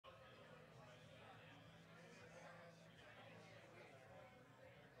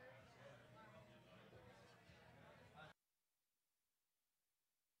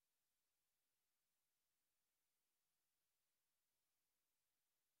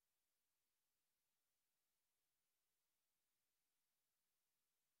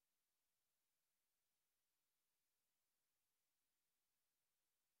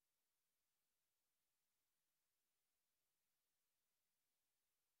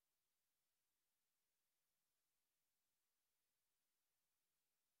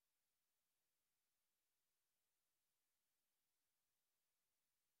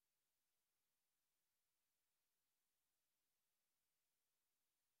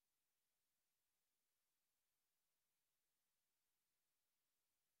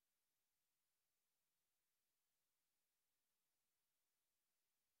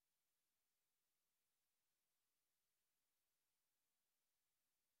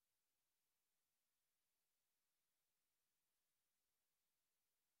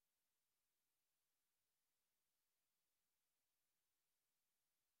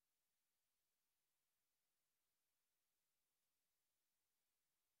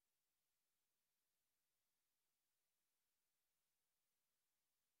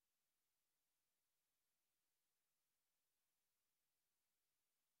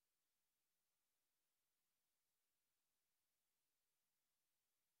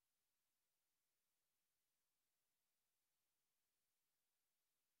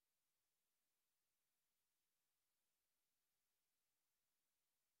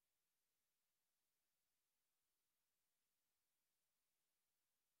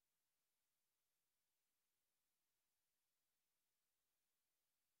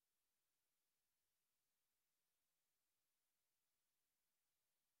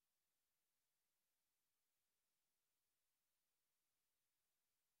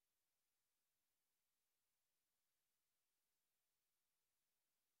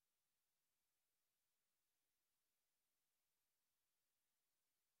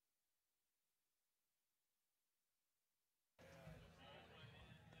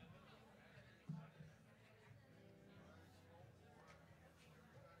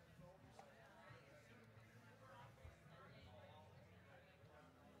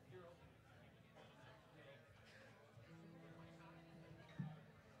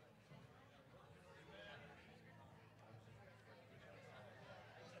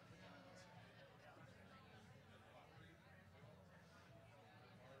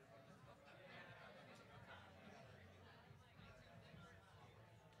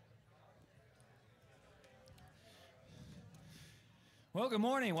Well, good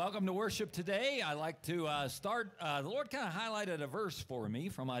morning. Welcome to worship today. I like to start. The Lord kind of highlighted a verse for me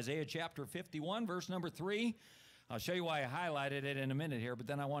from Isaiah chapter 51, verse number 3. I'll show you why I highlighted it in a minute here, but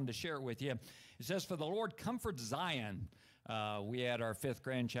then I wanted to share it with you. It says, "For the Lord comforts Zion." We had our fifth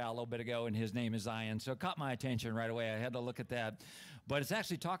grandchild a little bit ago, and his name is Zion, so it caught my attention right away. I had to look at that. But it's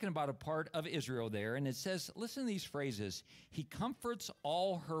actually talking about a part of Israel there, and it says, listen to these phrases. He comforts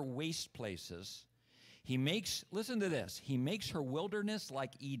all her waste places. He makes, listen to this, he makes her wilderness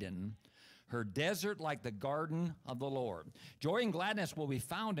like Eden, her desert like the garden of the Lord. Joy and gladness will be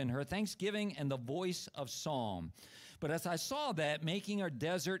found in her, thanksgiving and the voice of psalm. But as I saw that, making our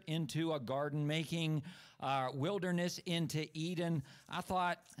desert into a garden, making our wilderness into Eden, I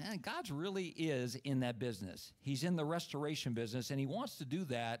thought, God really is in that business. He's in the restoration business, and he wants to do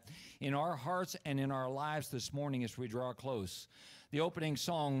that in our hearts and in our lives this morning as we draw close. The opening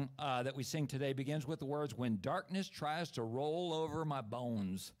song that we sing today begins with the words, "When darkness tries to roll over my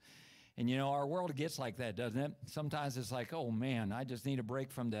bones." And you know, our world gets like that, doesn't it? Sometimes it's like, oh man, I just need a break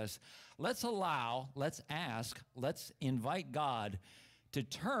from this. Let's ask, let's invite God to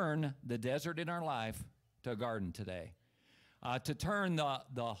turn the desert in our life to a garden today. To turn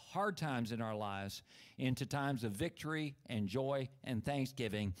the hard times in our lives into times of victory and joy and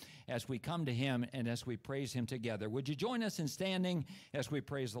thanksgiving as we come to him and as we praise him together. Would you join us in standing as we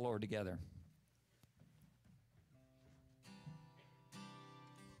praise the Lord together?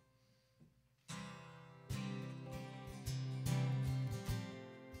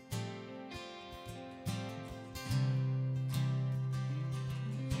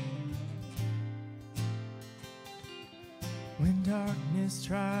 When darkness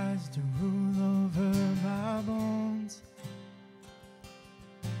tries to rule over my bones,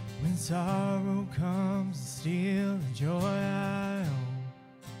 when sorrow comes to steal the joy I own,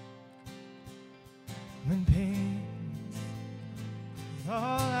 when pain is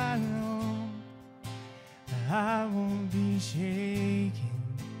all I know, I won't be shaken,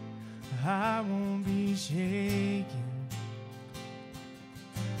 I won't be shaken.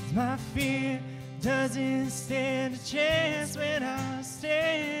 'Cause my fear doesn't stand a chance when I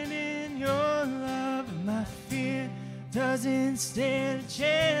stand in your love. My fear doesn't stand a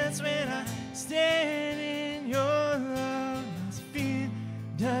chance when I stand in your love. My fear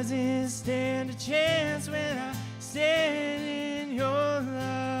doesn't stand a chance when I stand in your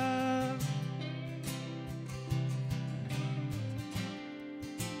love.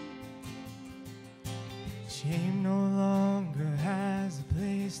 Shame no longer has a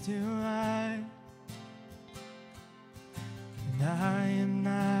place to hide. I am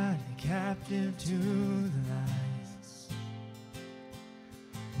not a captive to the lies.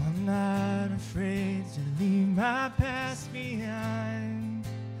 I'm not afraid to leave my past behind.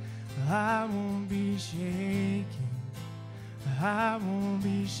 I won't be shaken, I won't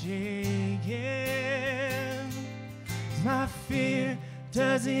be shaken. 'Cause my fear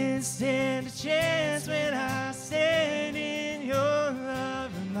doesn't stand a chance when I stand in your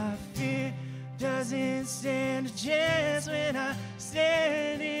love. And my fear doesn't stand a chance when I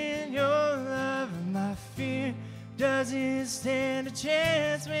stand in your love. And my fear doesn't stand a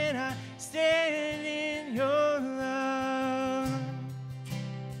chance when I stand in your love.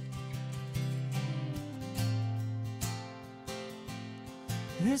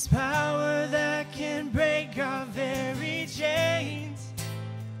 There's power that can break our very chains.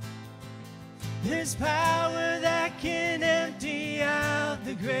 There's power that can empty out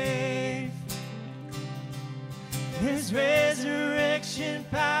the grave. There's resurrection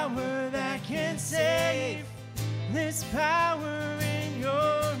power that can save. There's power in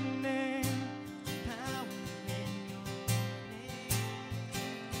your name. Power in your name.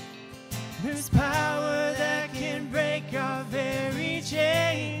 There's power that can break our very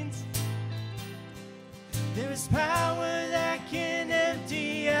chains. There's power that can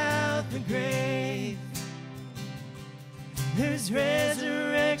empty out the grave. There's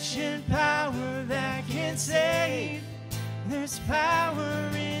resurrection power that can save. There's power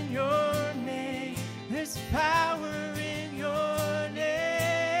in your name. There's power in your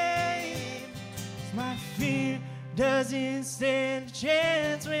name. My fear doesn't stand a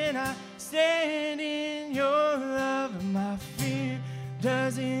chance when I stand in your love. My fear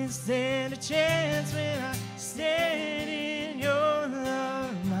doesn't stand a chance when I stand in your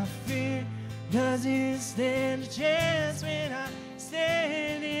love. My fear doesn't stand a chance when I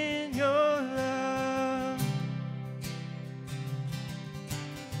stand in your love.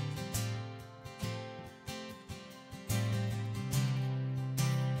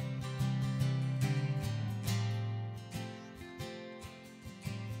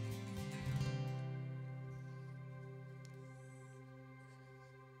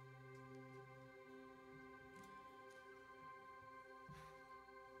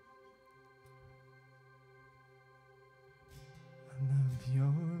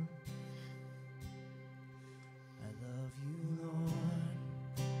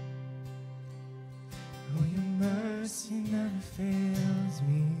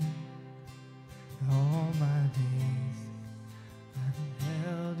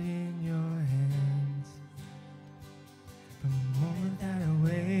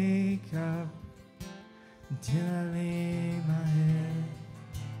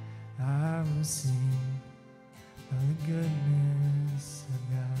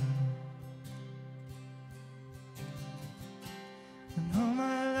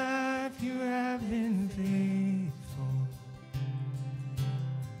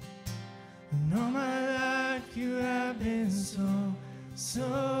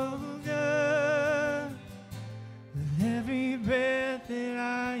 so good. With every breath that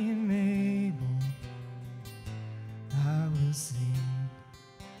I am able, I will sing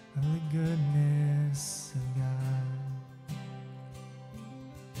of the goodness of God.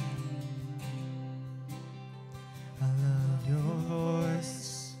 I love your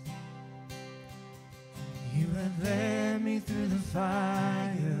voice. You have led me through the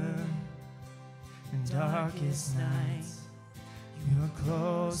fire and darkest nights. You are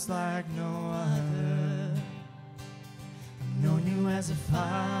close like no other. I've known you as a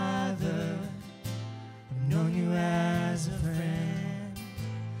father. I've known you as a friend.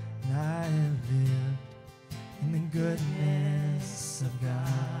 And I have lived in the goodness of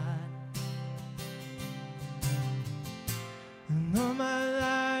God. And all my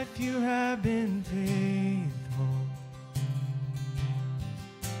life you have been faithful.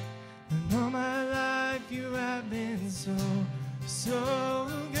 And all my life you have been so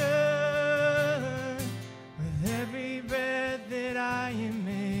good. With every breath that I am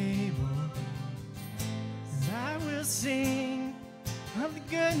able, and I will sing of the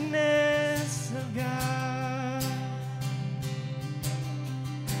goodness of God.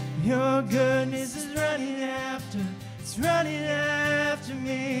 Your goodness is running after, it's running after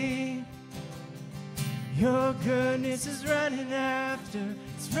me. Your goodness is running after,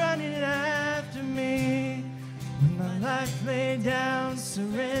 it's running after me. When my life laid down,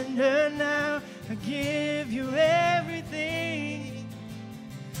 surrender now, I give you everything.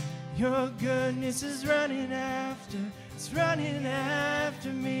 Your goodness is running after, it's running after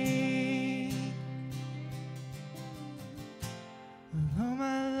me. All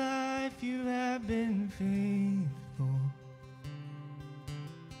my life you have been faithful.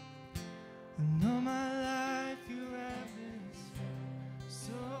 And all my life you have been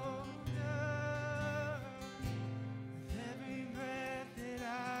so good. With every breath that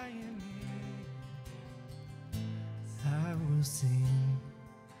I am able, I will sing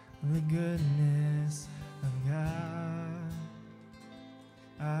of the goodness of God.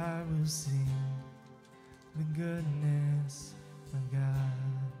 I will sing the goodness of God.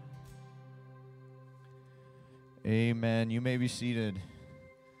 Amen. You may be seated.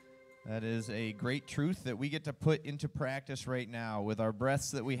 That is a great truth that we get to put into practice right now. With our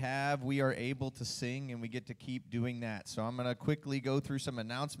breaths that we have, we are able to sing, and we get to keep doing that. So I'm going to quickly go through some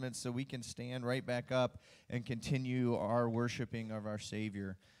announcements so we can stand right back up and continue our worshiping of our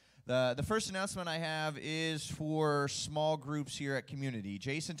Savior. The first announcement I have is for small groups here at Community.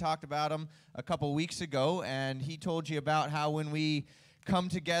 Jason talked about them a couple weeks ago, and he told you about how when we come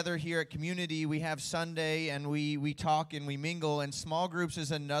together here at Community, we have Sunday, and we talk and we mingle, and small groups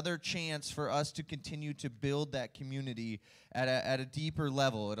is another chance for us to continue to build that community at a deeper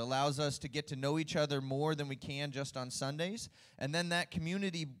level. It allows us to get to know each other more than we can just on Sundays, and then that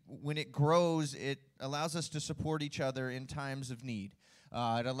community, when it grows, it allows us to support each other in times of need.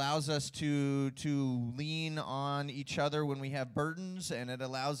 It allows us to lean on each other when we have burdens, and it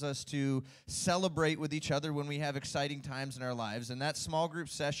allows us to celebrate with each other when we have exciting times in our lives. And that small group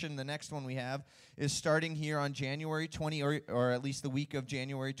session, the next one we have, is starting here on January 20, or at least the week of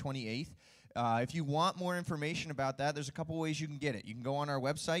January 28th. If you want more information about that, there's a couple ways you can get it. You can go on our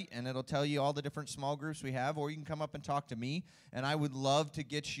website, and it'll tell you all the different small groups we have, or you can come up and talk to me, and I would love to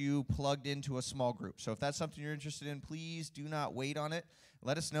get you plugged into a small group. So if that's something you're interested in, please do not wait on it.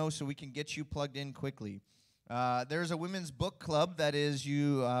 Let us know so we can get you plugged in quickly. There's a women's book club that is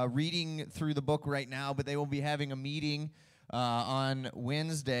reading through the book right now, but they will be having a meeting on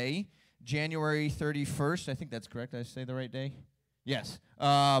Wednesday, January 31st. I think that's correct. Did I say the right day? Yes.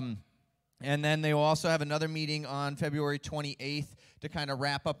 And then they will also have another meeting on February 28th to kind of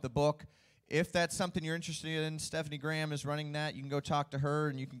wrap up the book. If that's something you're interested in, Stephanie Graham is running that. You can go talk to her,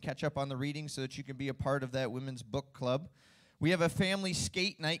 and you can catch up on the reading so that you can be a part of that women's book club. We have a family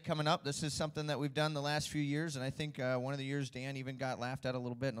skate night coming up. This is something that we've done the last few years, and I think one of the years Dan even got laughed at a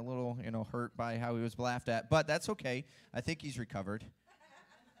little bit and a little, hurt by how he was laughed at. But that's okay. I think he's recovered.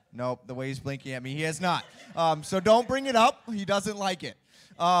 Nope, the way he's blinking at me, he has not. So don't bring it up. He doesn't like it.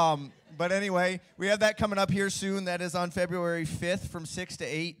 But anyway, we have that coming up here soon. That is on February 5th from 6 to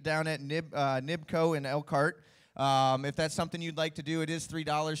 8 down at Nibco in Elkhart. If that's something you'd like to do, it is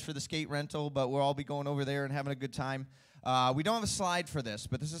 $3 for the skate rental, but we'll all be going over there and having a good time. We don't have a slide for this,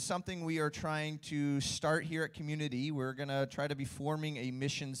 but this is something we are trying to start here at Community. We're going to try to be forming a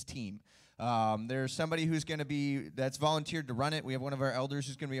missions team. There's somebody who's going to be, that's volunteered to run it. We have one of our elders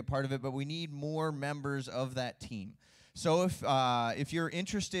who's going to be a part of it, but we need more members of that team. So if you're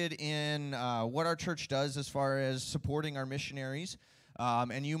interested in what our church does as far as supporting our missionaries,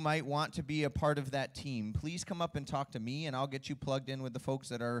 and you might want to be a part of that team, please come up and talk to me, and I'll get you plugged in with the folks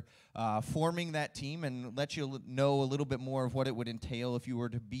that are forming that team and let you know a little bit more of what it would entail if you were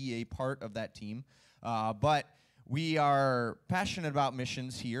to be a part of that team. But we are passionate about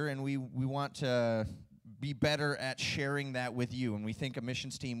missions here, and we want to be better at sharing that with you, and we think a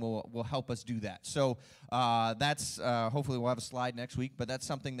missions team will help us do that. So that's hopefully we'll have a slide next week, but that's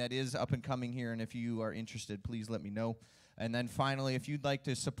something that is up and coming here, and if you are interested, please let me know. And then finally, if you'd like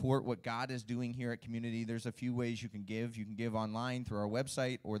to support what God is doing here at Community, there's a few ways you can give. You can give online through our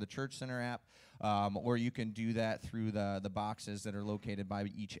website or the Church Center app, or you can do that through the boxes that are located by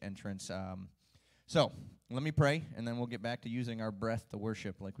each entrance. So let me pray, and then we'll get back to using our breath to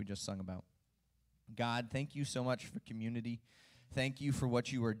worship like we just sung about. God, thank you so much for Community. Thank you for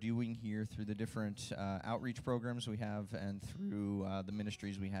what you are doing here through the different outreach programs we have and through the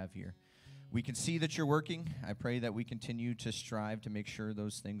ministries we have here. We can see that you're working. I pray that we continue to strive to make sure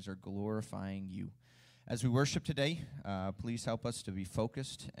those things are glorifying you. As we worship today, please help us to be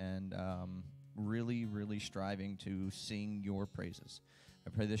focused and really, really striving to sing your praises. I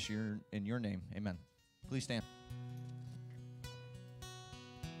pray this year in your name. Amen. Please stand.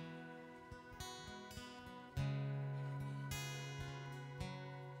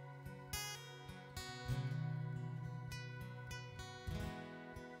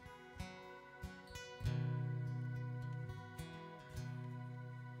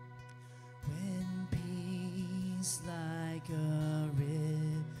 Like a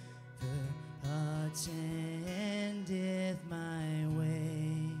river attendeth my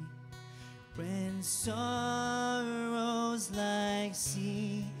way, when sorrows like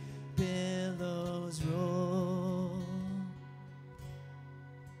sea billows roll,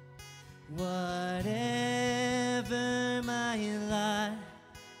 whatever my lot,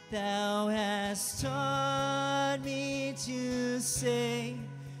 thou hast taught me to say,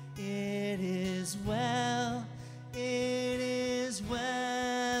 it is well. It is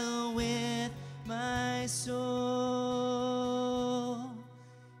well with my soul.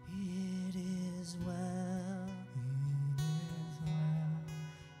 It is well.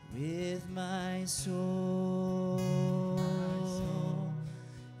 With my soul.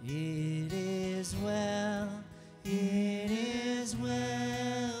 It is well. It is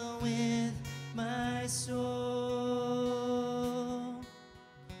well with my soul.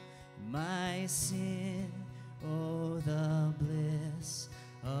 My sin. Oh, the bliss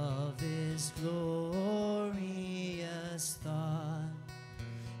of this glorious thought.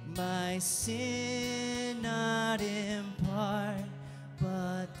 My sin not in part,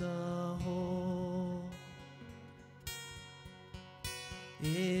 but the whole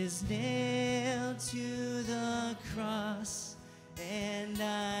is nailed to the cross, and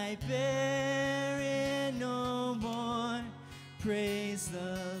I bear it no more. Praise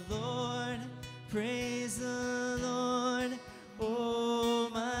the Lord. Praise the Lord, oh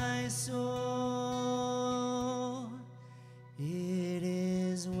my soul. It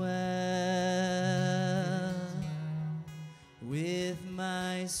is well with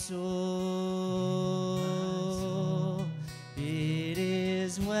my soul. It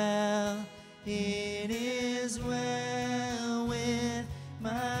is well. It is well with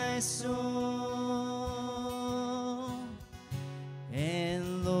my soul.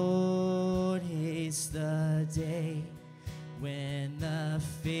 And Lord, the day when the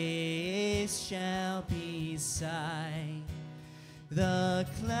face shall be sight, the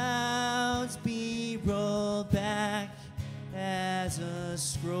clouds be rolled back as a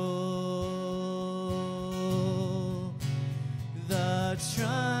scroll, the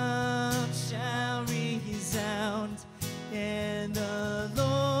trump shall resound, and the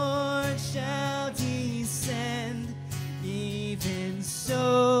Lord shall descend. Even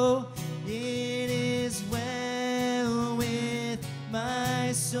so, it is well with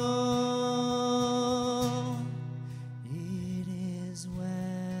my soul. It is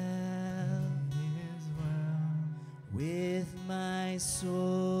well with my soul.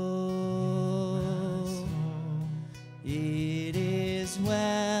 It is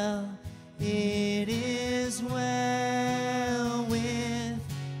well. It is well with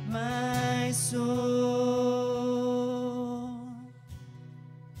my soul.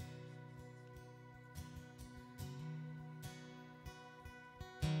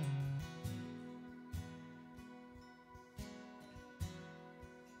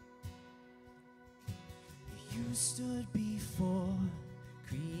 You stood before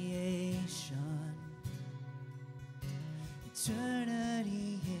creation,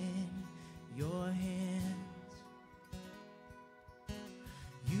 eternity in your hands.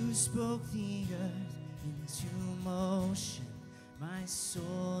 You spoke the earth into motion, my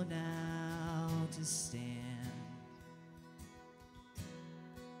soul now to stand.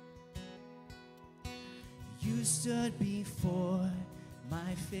 You stood before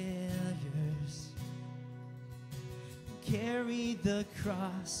my failures, carried the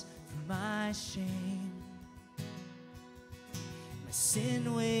cross for my shame. My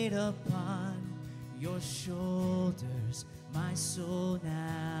sin weighed upon your shoulders, my soul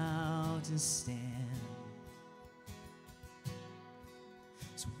now to stand.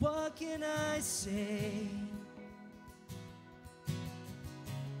 So what can I say?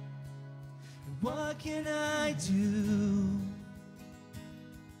 What can I do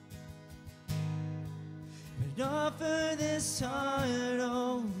but offer this heart,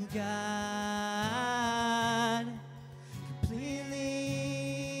 oh God,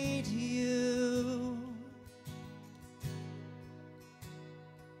 completely to you?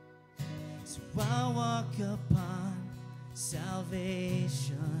 So I'll walk upon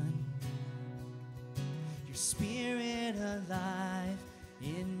salvation, your spirit alive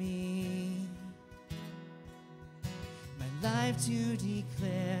in me, my life to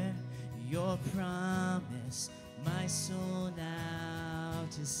declare your promise, my soul now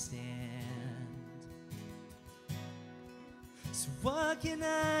to stand. So what can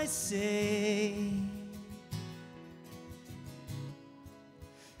I say?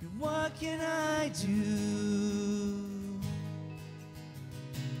 And what can I do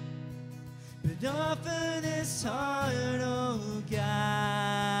but offer this heart, oh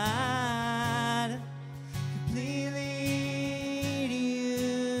God, completely to you.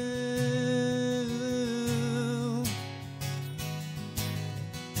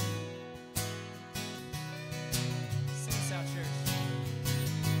 Sing this out, church.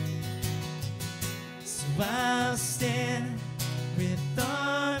 So I'll stand with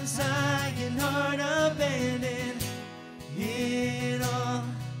arms high and heart abandoned in awe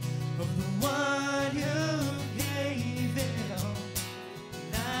of the one who gave it all.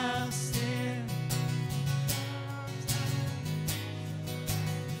 And I'll stand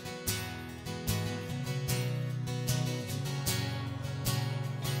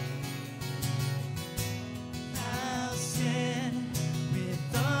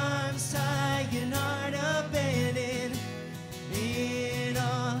with arms high and heart abandoned in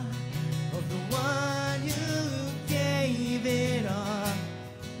awe of the one who gave it all.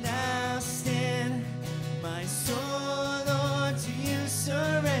 Now stand, my soul, Lord, to you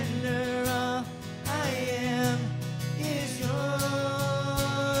surrender. All I am is yours.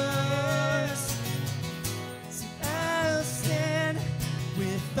 So I'll stand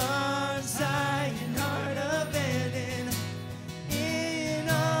with arms high and heart abandoned in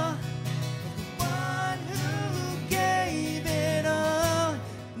awe of the one who gave it all.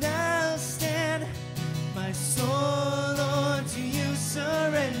 Now stand, my soul, Lord, to you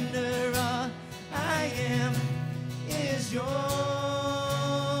surrender. All I am is yours,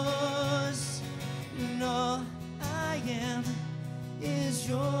 and all I am is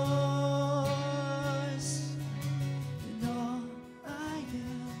yours, and all I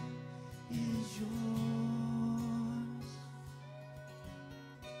am is yours.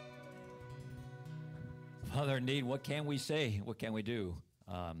 Father, indeed, what can we say? What can we do?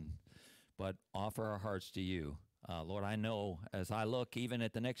 But offer our hearts to you. Lord, I know as I look even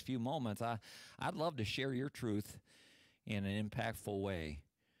at the next few moments, I'd love to share your truth in an impactful way.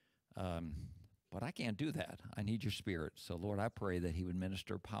 But I can't do that. I need your Spirit. So, Lord, I pray that he would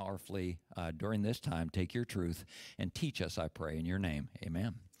minister powerfully during this time. Take your truth and teach us, I pray, in your name.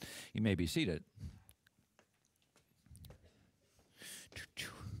 Amen. You may be seated.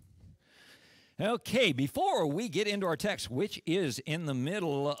 Okay, before we get into our text, which is in the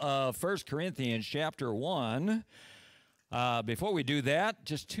middle of 1 Corinthians chapter 1, before we do that,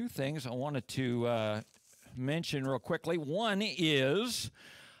 just two things I wanted to mention real quickly. One is,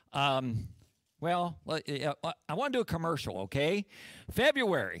 I want to do a commercial, okay?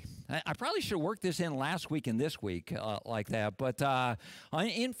 February. I probably should have worked this in last week and this week like that, but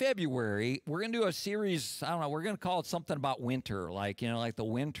in February, we're going to do a series, I don't know, we're going to call it something about winter, like the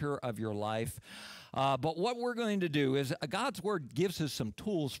winter of your life. But what we're going to do is God's Word gives us some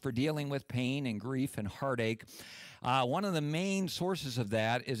tools for dealing with pain and grief and heartache. One of the main sources of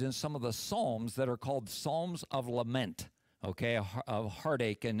that is in some of the Psalms that are called Psalms of Lament. okay, of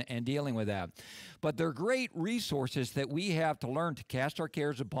heartache and dealing with that. But they're great resources that we have to learn to cast our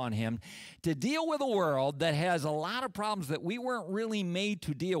cares upon Him, to deal with a world that has a lot of problems that we weren't really made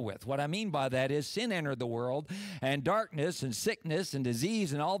to deal with. What I mean by that is sin entered the world, and darkness and sickness and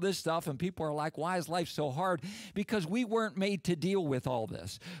disease and all this stuff, and people are like, why is life so hard? Because we weren't made to deal with all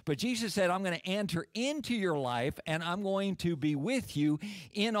this. But Jesus said, I'm going to enter into your life, and I'm going to be with you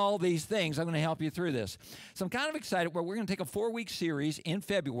in all these things. I'm going to help you through this. So I'm kind of excited. We're going to take a 4-week series in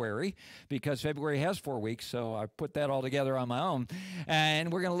February, because February has 4 weeks, so I put that all together on my own.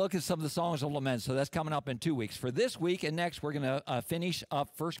 And we're going to look at some of the songs of lament. So that's coming up in 2 weeks. For this week and next, we're going to finish up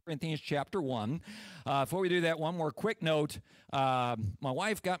 1 Corinthians chapter 1. Before we do that, one more quick note. My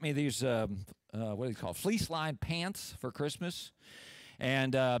wife got me these, what do you call, fleece-lined pants for Christmas.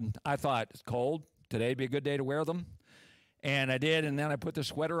 And I thought, it's cold. Today'd be a good day to wear them. And I did, and then I put the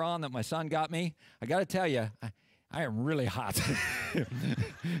sweater on that my son got me. I got to tell you, I am really hot.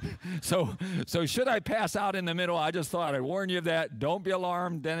 So should I pass out in the middle, I just thought I'd warn you of that. Don't be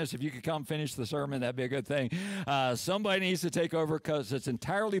alarmed. Dennis, if you could come finish the sermon, that'd be a good thing. Somebody needs to take over, because it's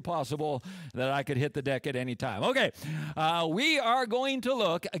entirely possible that I could hit the deck at any time. Okay, we are going to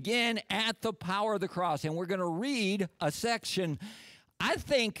look again at the power of the cross, and we're going to read a section. I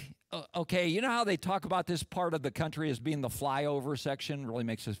think, okay, you know how they talk about this part of the country as being the flyover section? Really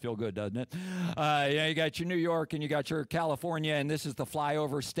makes us feel good, doesn't it? You got your New York and you got your California, and this is the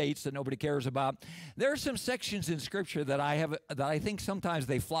flyover states that nobody cares about. There are some sections in Scripture that I think sometimes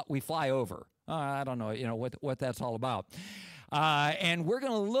we fly over. I don't know, what that's all about. And we're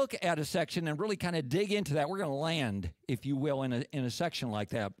going to look at a section and really kind of dig into that. We're going to land, if you will, in a section like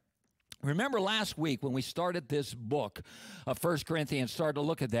that. Remember last week when we started this book of 1 Corinthians, started to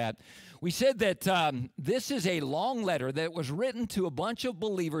look at that, we said that this is a long letter that was written to a bunch of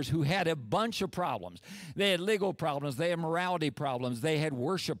believers who had a bunch of problems. They had legal problems, they had morality problems, they had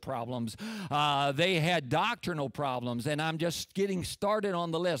worship problems, they had doctrinal problems, and I'm just getting started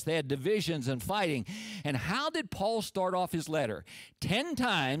on the list. They had divisions and fighting. And how did Paul start off his letter? 10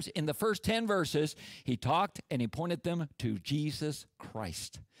 times in the first 10 verses, he talked and he pointed them to Jesus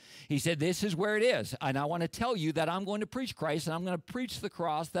Christ. He said, this is where it is, and I want to tell you that I'm going to preach Christ, and I'm going to preach the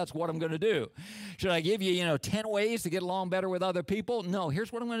cross. That's what I'm going to do. Should I give you, 10 ways to get along better with other people? No,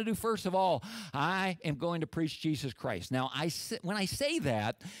 here's what I'm going to do first of all. I am going to preach Jesus Christ. Now, when I say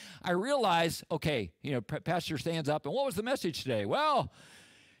that, I realize, okay, pastor stands up, and what was the message today? Well,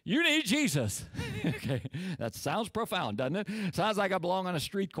 you need Jesus. Okay, that sounds profound, doesn't it? Sounds like I belong on a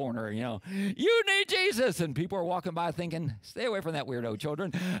street corner, You need Jesus. And people are walking by thinking, stay away from that weirdo,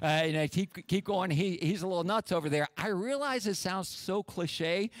 children. Keep going. He's a little nuts over there. I realize it sounds so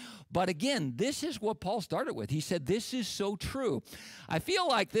cliche, but again, this is what Paul started with. He said, this is so true. I feel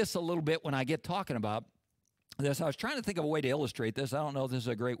like this a little bit when I get talking about this. I was trying to think of a way to illustrate this. I don't know if this is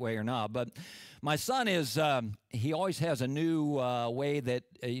a great way or not, but my son is, he always has a new way that,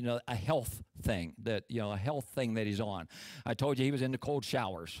 a health thing that he's on. I told you he was into cold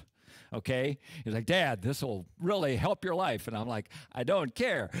showers. Okay, he's like, Dad, this will really help your life, and I'm like, I don't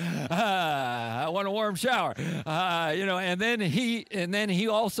care. I want a warm shower, And then he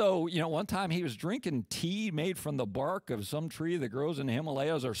also, one time he was drinking tea made from the bark of some tree that grows in the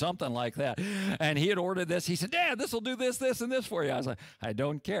Himalayas or something like that, and he had ordered this. He said, Dad, this will do this, this, and this for you. I was like, I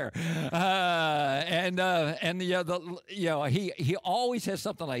don't care. He always has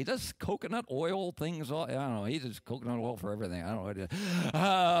something like, he does coconut oil things. I don't know. He does coconut oil for everything. I don't know what it is.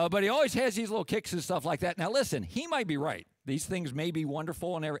 But he always has these little kicks and stuff like that. Now, listen, he might be right. These things may be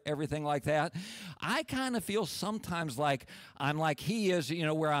wonderful and everything like that. I kind of feel sometimes like I'm like he is,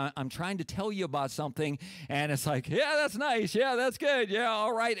 where I'm trying to tell you about something, and it's like, yeah, that's nice. Yeah, that's good. Yeah,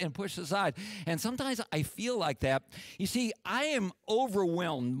 all right, and push aside. And sometimes I feel like that. You see, I am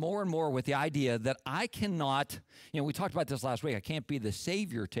overwhelmed more and more with the idea that I cannot, we talked about this last week. I can't be the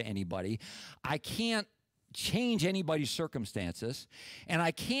savior to anybody. I can't change anybody's circumstances, and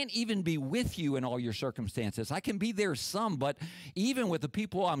I can't even be with you in all your circumstances. I can be there some, but even with the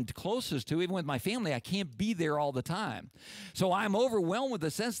people I'm closest to, even with my family, I can't be there all the time. So I'm overwhelmed with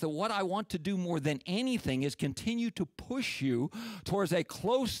the sense that what I want to do more than anything is continue to push you towards a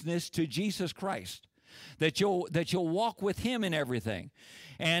closeness to Jesus Christ, that you'll walk with Him in everything.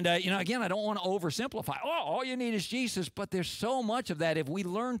 And, again, I don't want to oversimplify. All you need is Jesus, but there's so much of that if we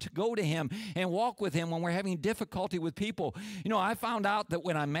learn to go to Him and walk with Him when we're having difficulty with people. I found out that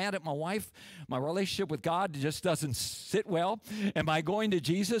when I'm mad at my wife, my relationship with God just doesn't sit well. And by going to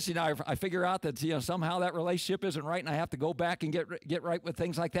Jesus, I figure out that, somehow that relationship isn't right, and I have to go back and get right with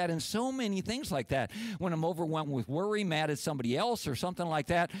things like that. And so many things like that. When I'm overwhelmed with worry, mad at somebody else or something like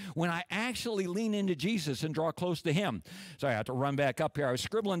that, when I actually lean into Jesus and draw close to him. Sorry, I have to run back up here. I was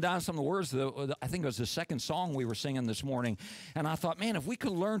scribbling down some of the words. I think it was the second song we were singing this morning. And I thought, man, if we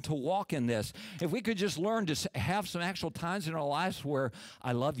could learn to walk in this, if we could just learn to have some actual times in our lives where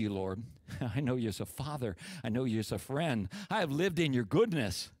I love you, Lord. I know you as a father. I know you as a friend. I have lived in your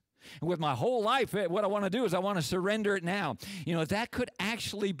goodness. And with my whole life, what I want to do is I want to surrender it now. You know, that could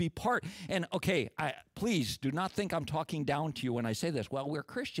actually be part. And okay, please do not think I'm talking down to you when I say this. Well, we're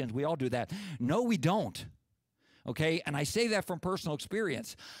Christians. We all do that. No, we don't. Okay, and I say that from personal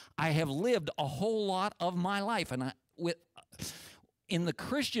experience. I have lived a whole lot of my life, and in the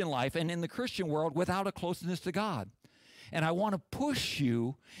Christian life and in the Christian world without a closeness to God. And I want to push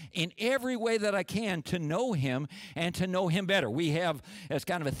you in every way that I can to know him and to know him better. We have, as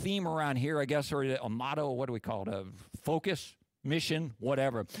kind of a theme around here, I guess, or a motto, what do we call it? A focus, mission,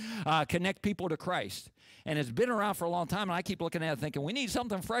 whatever. Connect people to Christ. And it's been around for a long time, and I keep looking at it thinking, we need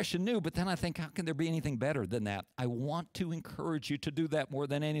something fresh and new, but then I think, how can there be anything better than that? I want to encourage you to do that more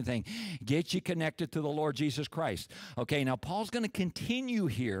than anything. Get you connected to the Lord Jesus Christ. Okay, now Paul's going to continue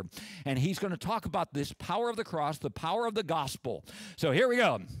here, and he's going to talk about this power of the cross, the power of the gospel. So here we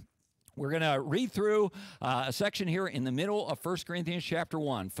go. We're going to read through a section here in the middle of 1 Corinthians chapter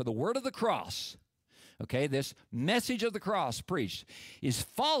 1. For the word of the cross, okay, this message of the cross preached, is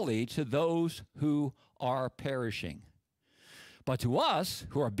folly to those who are perishing. But to us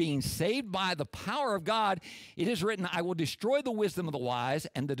who are being saved by the power of God, it is written, I will destroy the wisdom of the wise,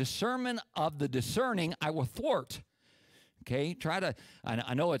 and the discernment of the discerning I will thwart. Okay,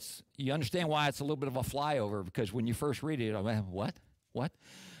 I know you understand why it's a little bit of a flyover, because when you first read it, I'm like, what?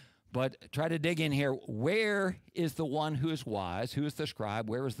 But try to dig in here. Where is the one who is wise? Who is the scribe?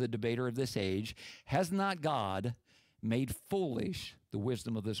 Where is the debater of this age? Has not God made foolish the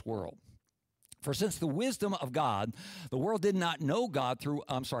wisdom of this world? For since the wisdom of God, the world did not know God through,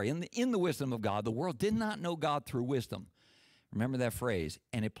 in the wisdom of God, the world did not know God through wisdom. Remember that phrase.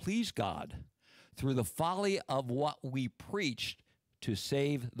 And it pleased God through the folly of what we preached to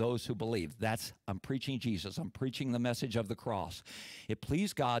save those who believe. I'm preaching Jesus. I'm preaching the message of the cross. It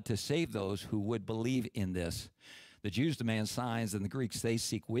pleased God to save those who would believe in this. The Jews demand signs, and the Greeks, they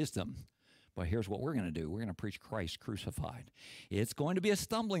seek wisdom. But here's what we're going to do. We're going to preach Christ crucified. It's going to be a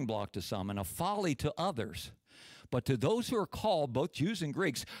stumbling block to some and a folly to others. But to those who are called, both Jews and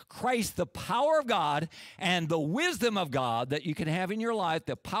Greeks, Christ, the power of God and the wisdom of God that you can have in your life,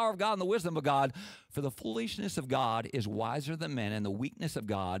 the power of God and the wisdom of God, for the foolishness of God is wiser than men, and the weakness of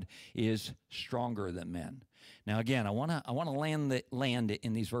God is stronger than men. Now, again, I want to land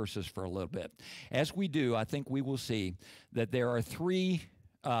in these verses for a little bit. As we do, I think we will see that there are three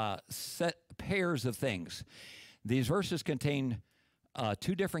set pairs of things. These verses contain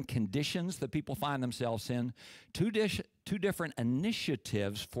two different conditions that people find themselves in, two different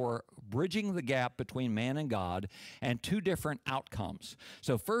initiatives for bridging the gap between man and God, and two different outcomes.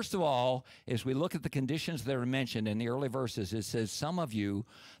 So first of all, as we look at the conditions that are mentioned in the early verses, it says, some of you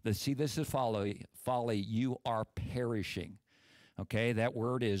that see this as folly, you are perishing. Okay, that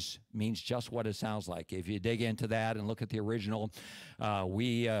word means just what it sounds like. If you dig into that and look at the original,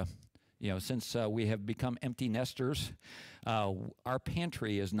 since we have become empty nesters, our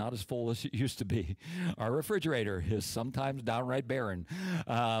pantry is not as full as it used to be. Our refrigerator is sometimes downright barren.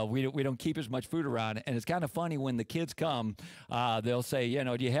 We don't keep as much food around, and it's kind of funny when the kids come. They'll say,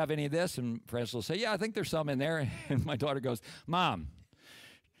 do you have any of this? And friends will say, yeah, I think there's some in there. And my daughter goes, Mom,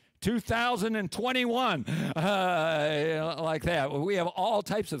 2021, like that. We have all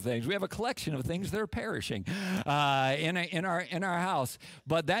types of things. We have a collection of things that are perishing in our house.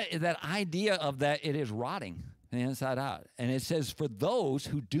 But that idea of that, it is rotting the inside out. And it says, for those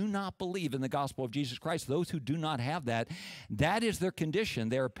who do not believe in the gospel of Jesus Christ, those who do not have that is their condition.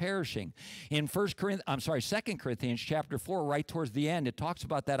 They are perishing. In 2 Corinthians chapter 4, right towards the end, it talks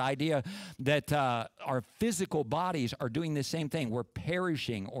about that idea that our physical bodies are doing the same thing. We're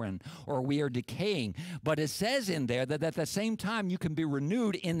perishing or we are decaying. But it says in there that at the same time, you can be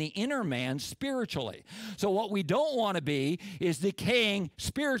renewed in the inner man spiritually. So what we don't want to be is decaying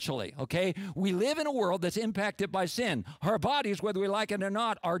spiritually, okay? We live in a world that's impacted by sin. Our bodies, whether we like it or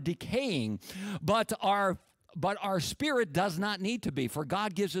not, are decaying, but our spirit does not need to be, for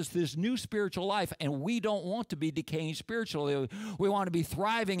God gives us this new spiritual life, and we don't want to be decaying spiritually. We want to be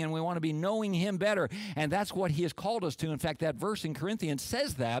thriving, and we want to be knowing Him better, and that's what He has called us to. In fact, that verse in Corinthians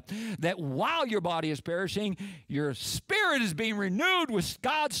says that while your body is perishing, your spirit is being renewed with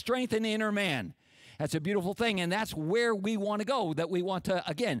God's strength in the inner man. That's a beautiful thing, and that's where we want to go, that we want to,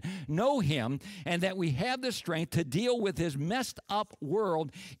 again, know Him, and that we have the strength to deal with this messed up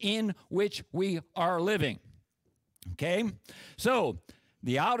world in which we are living. Okay? So,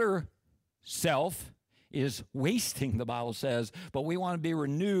 the outer self is wasting, the Bible says, but we want to be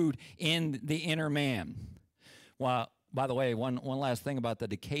renewed in the inner man. Well, by the way, one last thing about the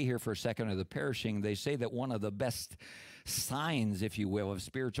decay here for a second, or the perishing. They say that one of the best signs, if you will, of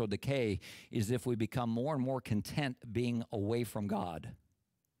spiritual decay is if we become more and more content being away from God.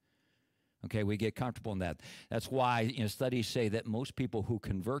 Okay, we get comfortable in that. That's why studies say that most people who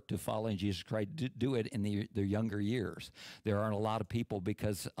convert to following Jesus Christ do it in their younger years. There aren't a lot of people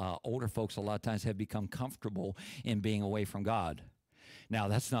because older folks a lot of times have become comfortable in being away from God. Now,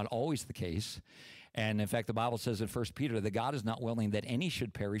 that's not always the case. And in fact, the Bible says in 1 Peter that God is not willing that any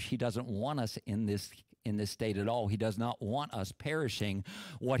should perish. He doesn't want us in this state at all. He does not want us perishing.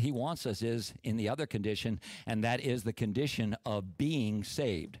 What he wants us is in the other condition, and that is the condition of being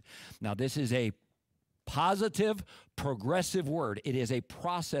saved. Now, this is a positive, progressive word. It is a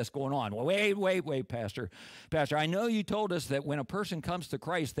process going on. Well, wait, Pastor. Pastor, I know you told us that when a person comes to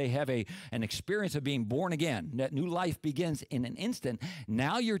Christ, they have an experience of being born again. That new life begins in an instant.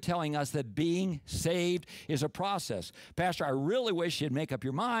 Now you're telling us that being saved is a process. Pastor, I really wish you'd make up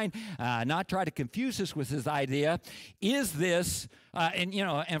your mind, not try to confuse us with this idea. Is this,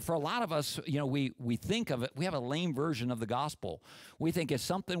 and for a lot of us, we think of it, we have a lame version of the gospel. We think it's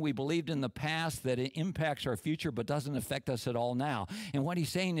something we believed in the past that it impacts our future but doesn't affect us at all now. And what he's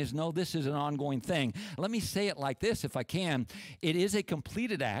saying is, no, this is an ongoing thing. Let me say it like this, if I can. It is a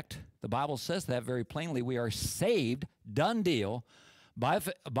completed act. The Bible says that very plainly. We are saved, done deal,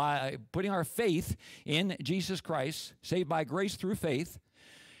 by putting our faith in Jesus Christ, saved by grace through faith.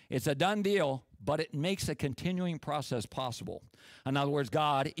 It's a done deal, but it makes a continuing process possible. In other words,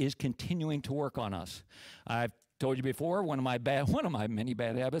 God is continuing to work on us. I've told you before, one of my many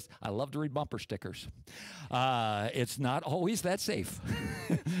bad habits, I love to read bumper stickers. It's not always that safe.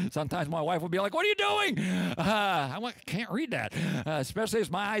 Sometimes my wife will be like, "What are you doing?" I can't read that, especially as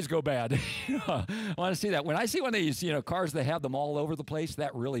my eyes go bad. I want to see that. When I see one of these, cars that have them all over the place,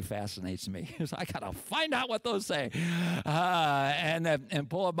 that really fascinates me. So I gotta find out what those say, and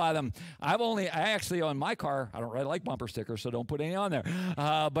pull up by them. I actually on my car, I don't really like bumper stickers, so don't put any on there.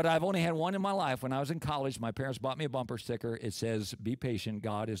 But I've only had one in my life. When I was in college, my parents bought me a bumper sticker. It says, "Be patient,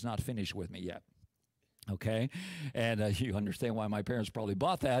 God is not finished with me yet." Okay, and you understand why my parents probably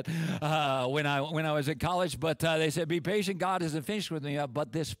bought that when I was in college. But they said, "Be patient, God isn't finished with me yet."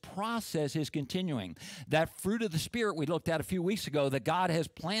 But this process is continuing. That fruit of the Spirit we looked at a few weeks ago that God has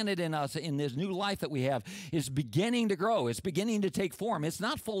planted in us in this new life that we have is beginning to grow. It's beginning to take form. It's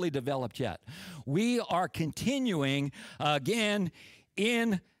not fully developed yet. We are continuing again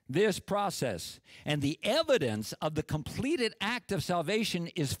in this process. And the evidence of the completed act of salvation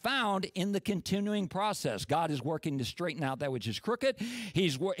is found in the continuing process. God is working to straighten out that which is crooked.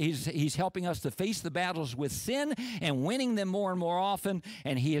 He's helping us to face the battles with sin and winning them more and more often,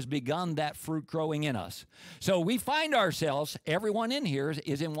 and he has begun that fruit growing in us. So we find ourselves, everyone in here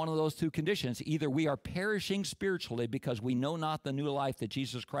is in one of those two conditions. Either we are perishing spiritually because we know not the new life that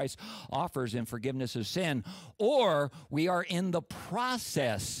Jesus Christ offers in forgiveness of sin, or we are in the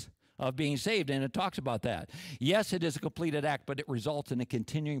process of being saved, and it talks about that. Yes, it is a completed act, but it results in a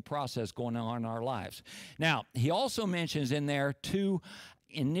continuing process going on in our lives. Now, he also mentions in there two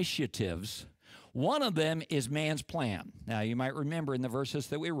initiatives. One of them is man's plan. Now, you might remember in the verses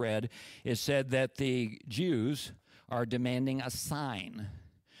that we read, it said that the Jews are demanding a sign,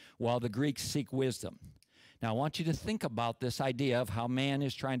 while the Greeks seek wisdom. Now, I want you to think about this idea of how man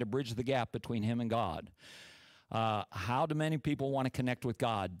is trying to bridge the gap between him and God. How do many people want to connect with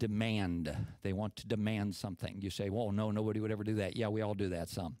God? Demand. They want to demand something. You say, "Well, no, nobody would ever do that." Yeah, we all do that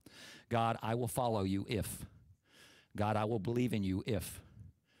some. God, I will follow you if. God, I will believe in you if.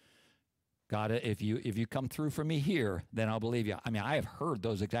 God, if you come through for me here, then I'll believe you. I mean, I have heard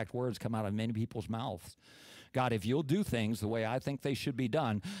those exact words come out of many people's mouths. God, if you'll do things the way I think they should be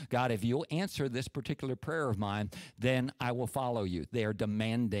done, God, if you'll answer this particular prayer of mine, then I will follow you. They are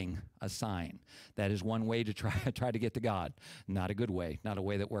demanding a sign. That is one way to try to get to God. Not a good way, not a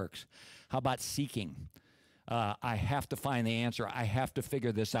way that works. How about seeking? I have to find the answer. I have to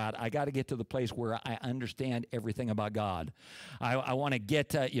figure this out. I got to get to the place where I understand everything about God. I want to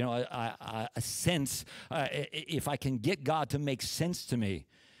get a sense. If I can get God to make sense to me,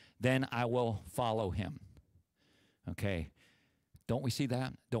 then I will follow him. Okay, don't we see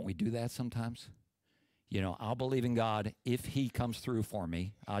that? Don't we do that sometimes? I'll believe in God if he comes through for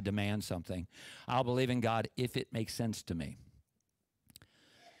me. I'll demand something. I'll believe in God if it makes sense to me.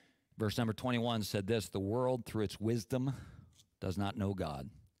 Verse number 21 said this: "The world through its wisdom does not know God.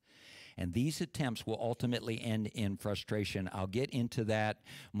 And these attempts will ultimately end in frustration. I'll get into that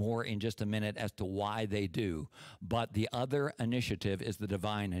more in just a minute as to why they do. But the other initiative is the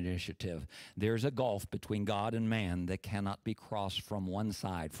divine initiative. There's a gulf between God and man that cannot be crossed from one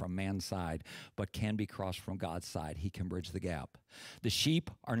side, from man's side, but can be crossed from God's side. He can bridge the gap. The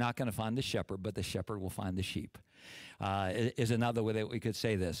sheep are not going to find the shepherd, but the shepherd will find the sheep. Is another way that we could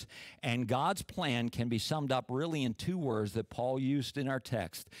say this. And God's plan can be summed up really in two words that Paul used in our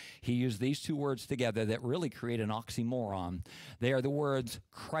text. He used these two words together that really create an oxymoron. They are the words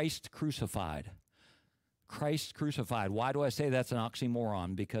Christ crucified. Christ crucified. Why do I say that's an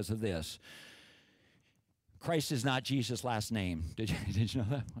oxymoron? Because of this. Christ is not Jesus' last name. Did you know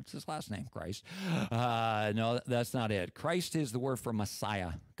that? What's his last name? Christ. No, that's not it. Christ is the word for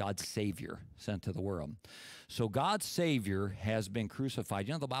Messiah, God's Savior, sent to the world. So God's Savior has been crucified.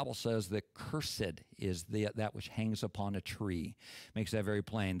 You know, the Bible says that cursed is that which hangs upon a tree. Makes that very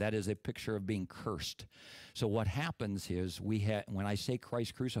plain. That is a picture of being cursed. So what happens is when I say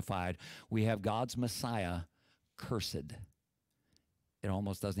Christ crucified, we have God's Messiah cursed. It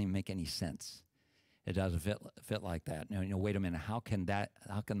almost doesn't even make any sense. It doesn't fit like that. You know, wait a minute. How can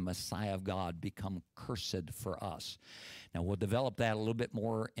the Messiah of God become cursed for us? Now, we'll develop that a little bit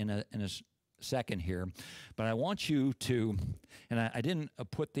more in a second here. But I want you to, and I didn't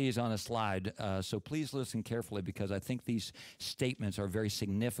put these on a slide, so please listen carefully because I think these statements are very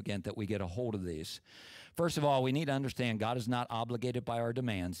significant that we get a hold of these. First of all, we need to understand God is not obligated by our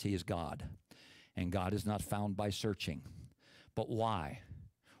demands. He is God. And God is not found by searching. But why?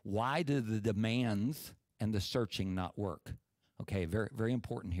 Why do the demands and the searching not work? Okay, very, very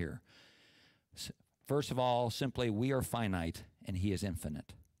important here. First of all, simply, we are finite and He is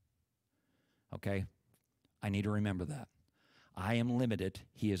infinite. Okay? I need to remember that. I am limited,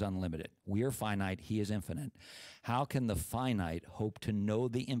 He is unlimited. We are finite, He is infinite. How can the finite hope to know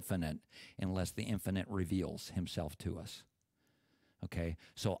the infinite unless the infinite reveals Himself to us? Okay?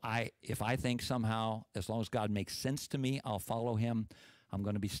 So if I think somehow, as long as God makes sense to me, I'll follow Him, I'm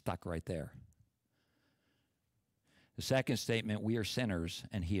going to be stuck right there. The second statement, we are sinners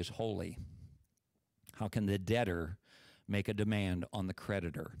and He is holy. How can the debtor make a demand on the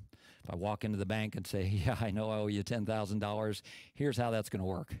creditor? If I walk into the bank and say, yeah, I know I owe you $10,000, here's how that's going to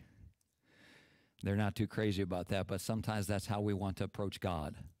work. They're not too crazy about that, but sometimes that's how we want to approach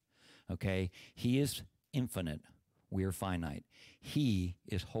God. Okay? He is infinite. We are finite. He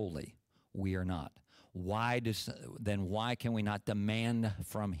is holy. We are not. Why can we not demand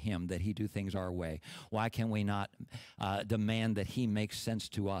from Him that He do things our way? Why can we not demand that He makes sense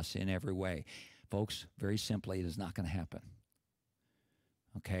to us in every way? Folks, very simply, it is not going to happen.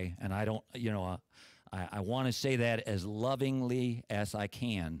 Okay? And I don't, I want to say that as lovingly as I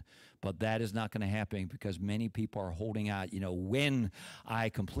can, but that is not going to happen because many people are holding out, when I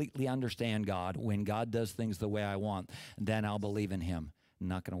completely understand God, when God does things the way I want, then I'll believe in Him.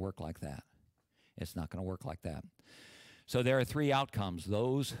 Not going to work like that. It's not going to work like that. So there are three outcomes.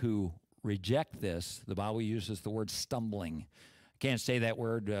 Those who reject this, the Bible uses the word stumbling. Can't say that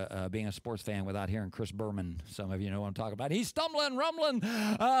word being a sports fan without hearing Chris Berman. Some of you know what I'm talking about. He's stumbling, rumbling,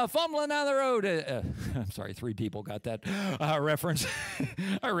 fumbling down the road. I'm sorry, 3 people got that reference.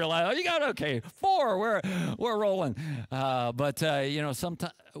 I realize, you got okay. 4, we're rolling.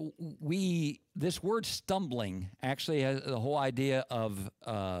 Sometimes this word stumbling actually has the whole idea of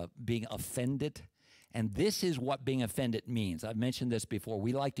being offended. And this is what being offended means. I've mentioned this before.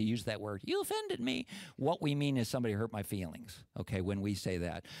 We like to use that word, you offended me. What we mean is somebody hurt my feelings, okay, when we say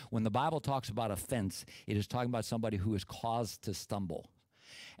that. When the Bible talks about offense, it is talking about somebody who is caused to stumble.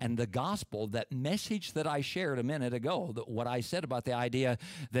 And the gospel, that message that I shared a minute ago, what I said about the idea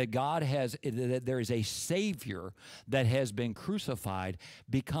that that there is a Savior that has been crucified,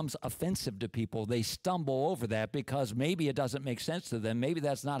 becomes offensive to people. They stumble over that because maybe it doesn't make sense to them. Maybe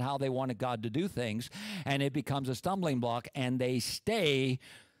that's not how they wanted God to do things. And it becomes a stumbling block, and they stay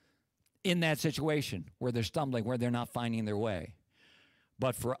in that situation where they're stumbling, where they're not finding their way.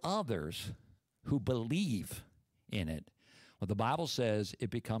 But for others who believe in it, what the Bible says,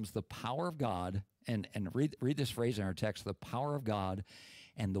 it becomes the power of God, and read this phrase in our text, the power of God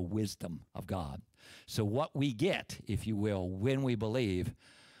and the wisdom of God. So what we get, if you will, when we believe,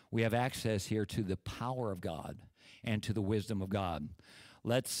 we have access here to the power of God and to the wisdom of God.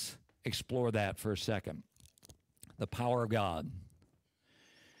 Let's explore that for a second. The power of God.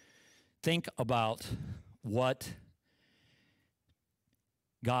 Think about what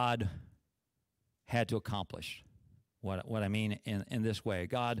God had to accomplish. What I mean in this way.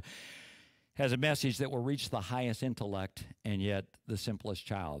 God has a message that will reach the highest intellect and yet the simplest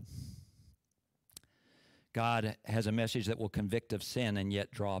child. God has a message that will convict of sin and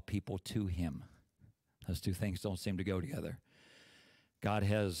yet draw people to him. Those two things don't seem to go together. God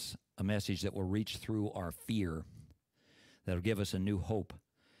has a message that will reach through our fear, that will give us a new hope,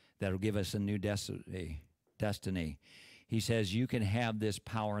 that will give us a new destiny. He says you can have this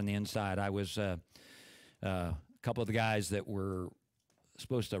power on the inside. I was a couple of the guys that were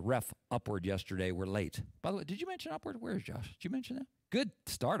supposed to ref Upward yesterday were late. By the way, did you mention Upward? Where's Josh? Did you mention that? Good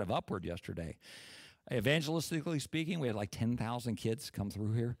start of Upward yesterday. Evangelistically speaking, we had like 10,000 kids come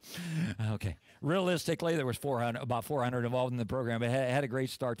through here. Okay. Realistically, there was about 400 involved in the program. It had a great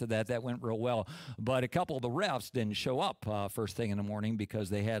start to that. That went real well. But a couple of the refs didn't show up first thing in the morning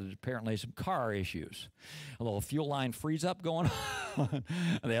because they had apparently some car issues. A little fuel line freeze-up going on.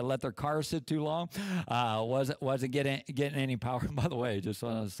 They had let their cars sit too long. Wasn't getting any power. By the way, just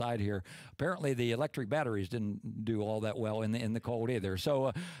on the side here, apparently the electric batteries didn't do all that well in the cold either.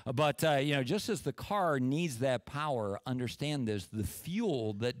 So, just as the car needs that power, understand this, the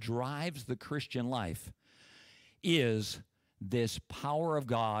fuel that drives the Christian life is this power of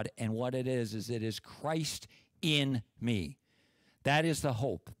God, and what it is it is Christ in me. That is the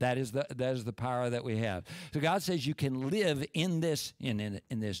hope. That is the power that we have. So God says you can live in this in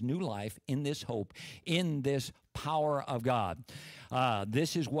this new life, in this hope, in this power of God.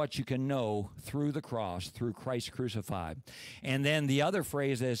 This is what you can know through the cross, through Christ crucified. And then the other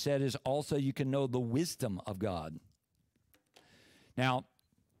phrase that is said is also you can know the wisdom of God. Now,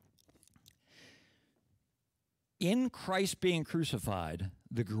 in Christ being crucified,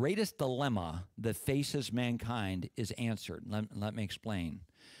 the greatest dilemma that faces mankind is answered. Let me explain.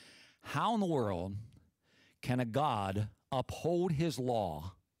 How in the world can a God uphold his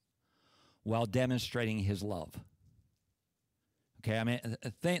law while demonstrating his love? Okay, I mean,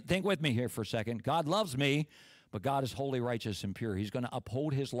 think with me here for a second. God loves me, but God is holy, righteous, and pure. He's going to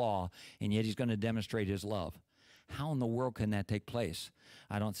uphold his law, and yet he's going to demonstrate his love. How in the world can that take place?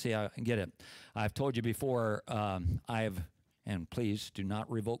 I don't see how I can get it. I've told you before, and please do not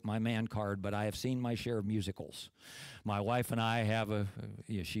revoke my man card, but I have seen my share of musicals. My wife and I have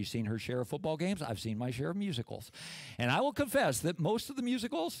she's seen her share of football games. I've seen my share of musicals. And I will confess that most of the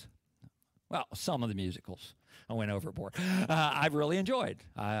musicals, well, some of the musicals, I went overboard. I've really enjoyed.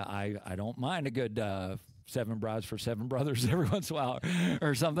 I don't mind a good 7 Brides for 7 Brothers every once in a while,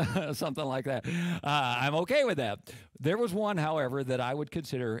 or something like that. I'm okay with that. There was one, however, that I would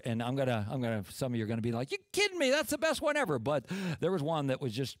consider, and I'm gonna. Some of you are gonna be like, "You kidding me? That's the best one ever." But there was one that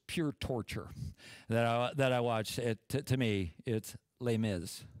was just pure torture that I watched. To me, it's Les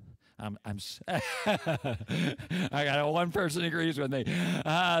Mis. I got one person agrees with me.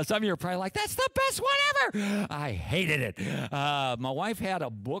 Some of you are probably like, that's the best one ever. I hated it. My wife had a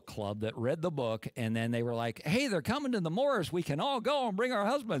book club that read the book, and then they were like, hey, they're coming to the Morris. We can all go and bring our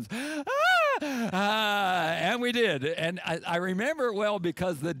husbands. And we did. And I remember it well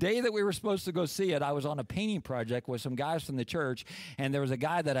because the day that we were supposed to go see it, I was on a painting project with some guys from the church, and there was a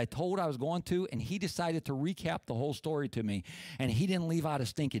guy that I told I was going to, and he decided to recap the whole story to me, and he didn't leave out a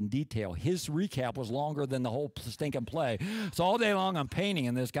stinking detail. His recap was longer than the whole stinking play. So all day long I'm painting,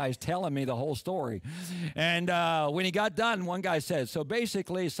 and this guy's telling me the whole story. And when he got done, one guy said, so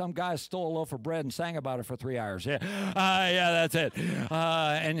basically some guy stole a loaf of bread and sang about it for 3 hours. Yeah, that's it.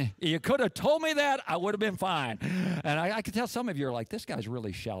 And you could have told me that, I would have been fine. And I could tell some of you are like, this guy's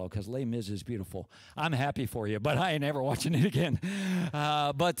really shallow because Les Mis is beautiful. I'm happy for you, but I ain't never watching it again.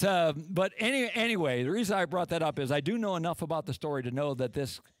 But anyway, the reason I brought that up is I do know enough about the story to know that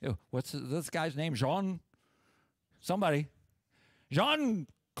what's this guy's name?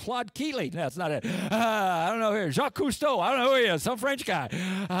 Jean-Claude Keely. That's not it. I don't know here. Jacques Cousteau. I don't know who he is. Some French guy.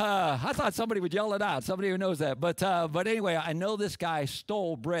 I thought somebody would yell it out. Somebody who knows that. But anyway, I know this guy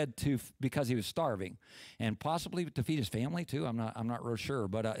stole bread because he was starving, and possibly to feed his family too. I'm not real sure,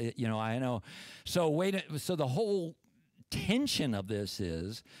 but I know. So the whole tension of this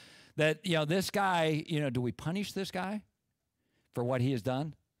is that this guy. Do we punish this guy for what he has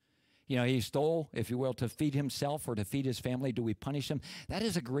done? He stole, if you will, to feed himself or to feed his family. Do we punish him? That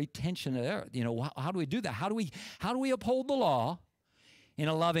is a great tension there. How do we do that? How do we uphold the law in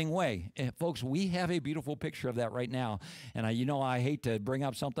a loving way? And folks, we have a beautiful picture of that right now. And I hate to bring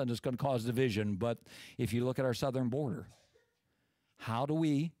up something that's going to cause division, but if you look at our southern border, how do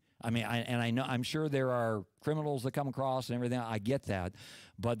we? I'm sure there are criminals that come across and everything. I get that,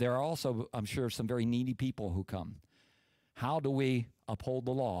 but there are also, I'm sure, some very needy people who come. How do we uphold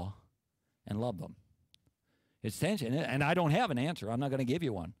the law and love them? It's tension, and I don't have an answer. I'm not going to give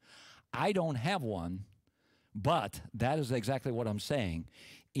you one. I don't have one, but that is exactly what I'm saying.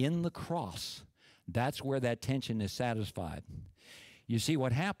 In the cross, that's where that tension is satisfied. You see,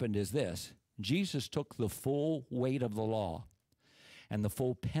 what happened is this. Jesus took the full weight of the law and the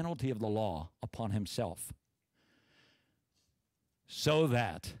full penalty of the law upon himself so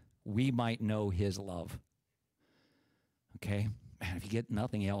that we might know his love. Okay? Man, if you get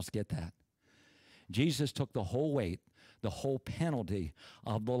nothing else, get that. Jesus took the whole weight, the whole penalty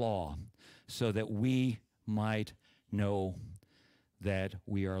of the law so that we might know that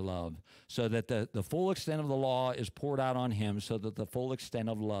we are loved, so that the full extent of the law is poured out on him so that the full extent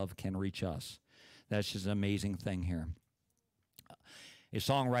of love can reach us. That's just an amazing thing here. A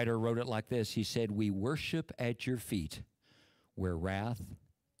songwriter wrote it like this. He said, "We worship at your feet where wrath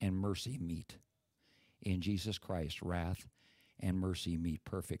and mercy meet." In Jesus Christ, wrath and mercy meet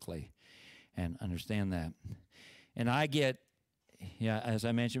perfectly. And understand that. And I get, as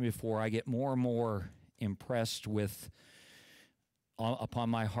I mentioned before, I get more and more impressed with, upon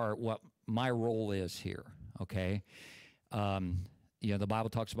my heart, what my role is here, okay? The Bible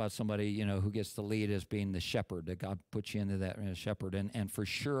talks about somebody, who gets the lead as being the shepherd, that God puts you into that shepherd. And for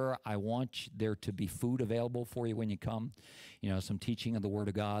sure, I want there to be food available for you when you come, some teaching of the Word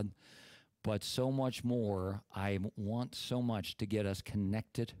of God. But so much more, I want so much to get us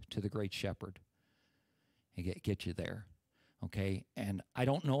connected to the great shepherd and get you there. Okay, and I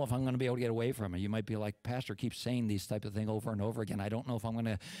don't know if I'm going to be able to get away from it. You might be like, Pastor keeps saying these type of things over and over again. I don't know if I'm going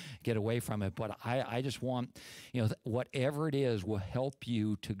to get away from it, but I just want, whatever it is will help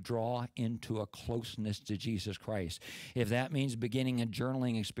you to draw into a closeness to Jesus Christ. If that means beginning a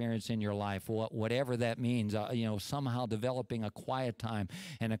journaling experience in your life, whatever that means, somehow developing a quiet time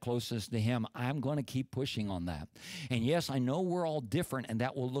and a closeness to him, I'm going to keep pushing on that. And yes, I know we're all different and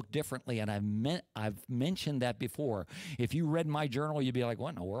that will look differently, and I've mentioned that before. If you read my journal, you'd be like, what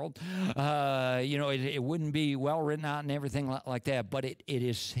in the world? It wouldn't be well written out and everything like that, but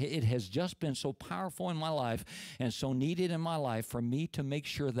it has just been so powerful in my life and so needed in my life for me to make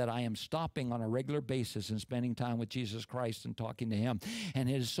sure that I am stopping on a regular basis and spending time with Jesus Christ and talking to him. And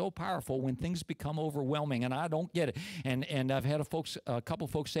it is so powerful when things become overwhelming and I don't get it. And I've had a couple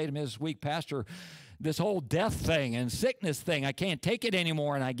folks say to me this week, Pastor, this whole death thing and sickness thing, I can't take it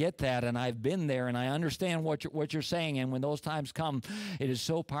anymore, and I get that, and I've been there, and I understand what you're saying, and when those times come, it is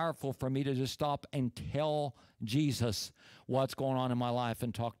so powerful for me to just stop and tell Jesus what's going on in my life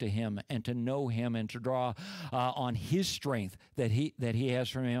and talk to him and to know him and to draw on his strength that he has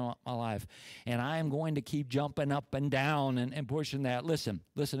for me in my life. And I am going to keep jumping up and down and pushing that. Listen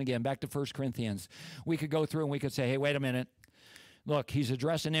again, back to 1 Corinthians. We could go through and we could say, hey, wait a minute. Look, he's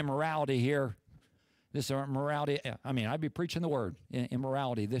addressing immorality here. This immorality, I'd be preaching the word.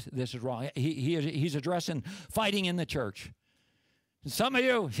 Immorality, this is wrong. He's addressing fighting in the church. Some of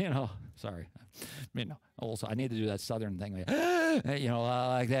you, sorry. Also, I need to do that southern thing,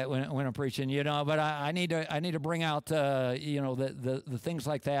 like that when I'm preaching, but I need to bring out, the things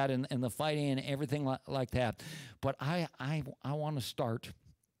like that and the fighting and everything like that. But I want to start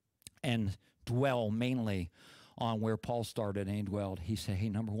and dwell mainly on where Paul started and he dwelled. He said, hey,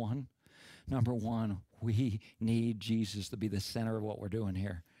 number one, we need Jesus to be the center of what we're doing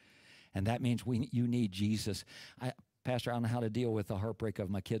here. And that means you need Jesus. Pastor, I don't know how to deal with the heartbreak of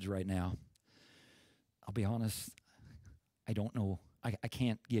my kids right now. I'll be honest, I don't know. I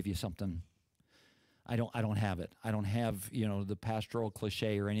can't give you something. I don't have it. I don't have, the pastoral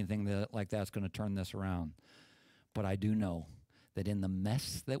cliche or anything like that's going to turn this around. But I do know that in the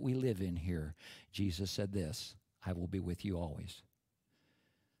mess that we live in here, Jesus said this, I will be with you always.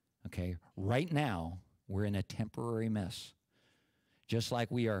 Okay, right now, we're in a temporary mess. Just like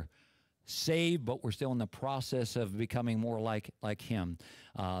we are saved, but we're still in the process of becoming more like him.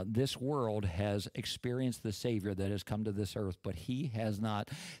 This world has experienced the Savior that has come to this earth, but he has not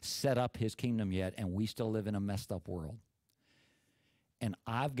set up his kingdom yet, and we still live in a messed up world. And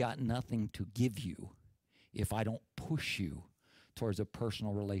I've got nothing to give you if I don't push you towards a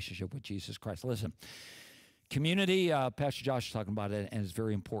personal relationship with Jesus Christ. Listen. Community, Pastor Josh is talking about it, and it's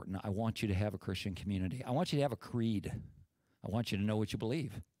very important. I want you to have a Christian community. I want you to have a creed. I want you to know what you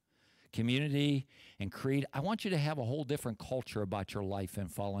believe. Community and creed. I want you to have a whole different culture about your life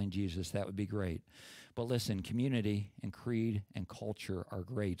and following Jesus. That would be great. But listen, community and creed and culture are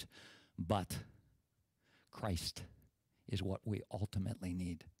great, but Christ is what we ultimately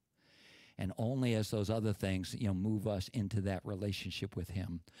need. And only as those other things, move us into that relationship with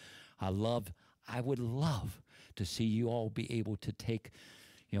him. I would love to see you all be able to take,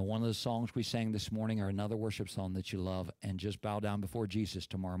 one of the songs we sang this morning or another worship song that you love and just bow down before Jesus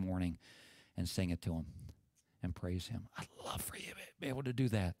tomorrow morning and sing it to him and praise him. I'd love for you to be able to do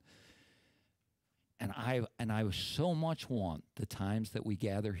that. And I so much want the times that we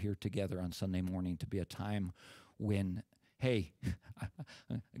gather here together on Sunday morning to be a time when, Hey,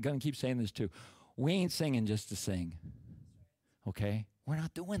 I'm going to keep saying this too. We ain't singing just to sing, okay? We're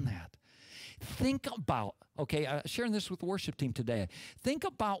not doing that. Think about, okay, sharing this with the worship team today. Think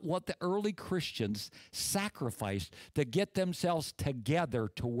about what the early Christians sacrificed to get themselves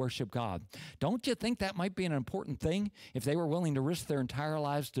together to worship God. Don't you think that might be an important thing if they were willing to risk their entire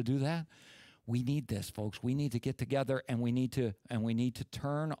lives to do that? We need this, folks. We need to get together, and we need to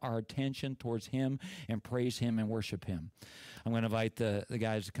turn our attention towards Him and praise Him and worship Him. I'm going to invite the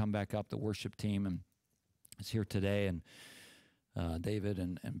guys to come back up, the worship team, and it's here today, and David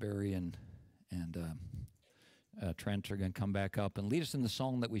and Barry and Trent are going to come back up and lead us in the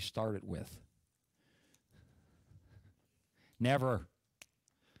song that we started with. Never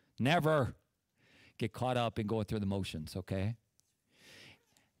get caught up in going through the motions, okay?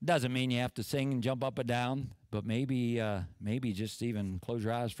 Doesn't mean you have to sing and jump up and down, but maybe just even close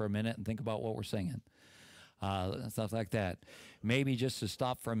your eyes for a minute and think about what we're singing. Stuff like that. Maybe just to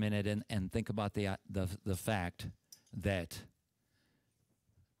stop for a minute and think about the fact that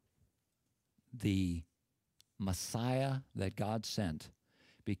the Messiah that God sent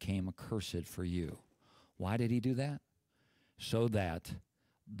became accursed for you. Why did He do that? So that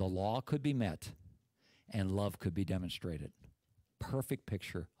the law could be met and love could be demonstrated. Perfect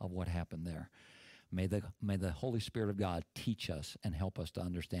picture of what happened there. May the Holy Spirit of God teach us and help us to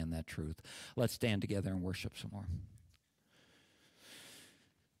understand that truth. Let's stand together and worship some more.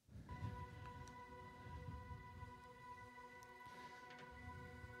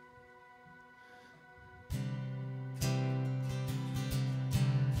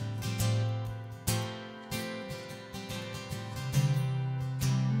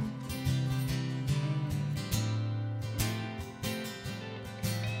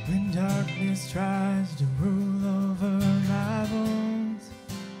 When darkness tries to rule over my bones,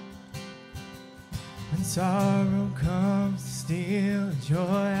 when sorrow comes to steal the joy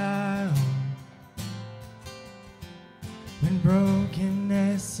I own, when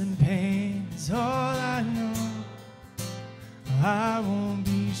brokenness and pain is all I know, I won't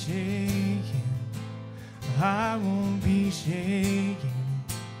be shaken, I won't be shaken.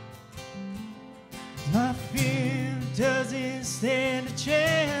 My fear doesn't stand a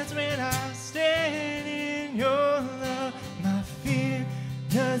chance when I stand in your love. My fear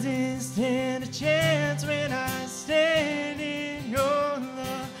doesn't stand a chance when I stand in your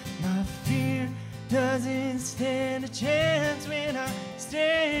love. My fear doesn't stand a chance when I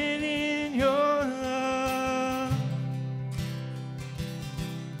stand in your love.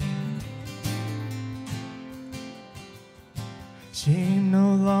 Shame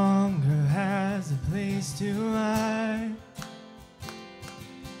no longer has a place to hide,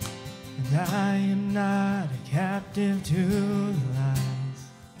 and I am not a captive to lies.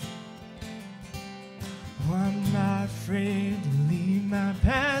 Oh, I'm not afraid to leave my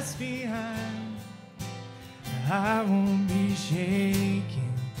past behind. I won't be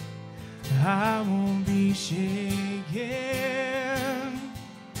shaken, I won't be shaken.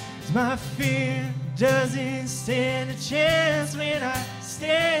 'Cause my fear doesn't stand a chance when I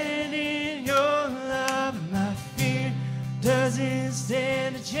stand in your love. My fear doesn't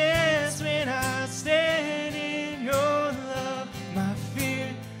stand a chance when I stand in your love. My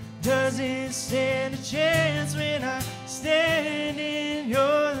fear doesn't stand a chance when I stand in your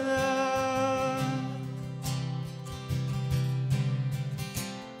love.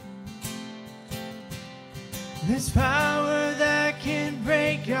 There's power that can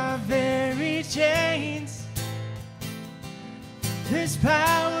break our very chains. There's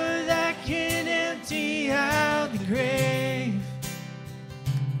power that can empty out the grave.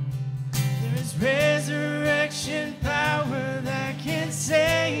 There's resurrection power that can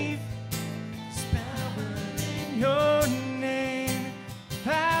save. There's power in your name,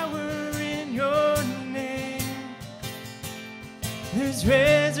 power in your name. There's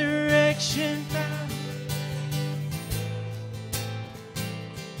resurrection power.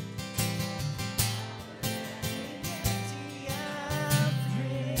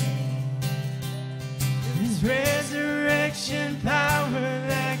 Resurrection power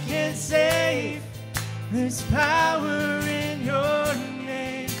that can save. There's power in your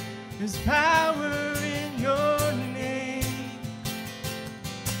name. There's power in your name.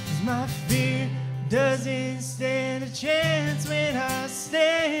 'Cause my fear doesn't stand a chance when I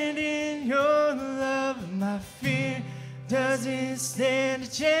stand in your love. My fear doesn't stand a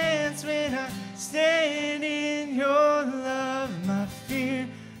chance when I stand in your love. My fear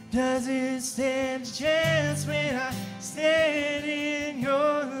doesn't stand a chance when I stand in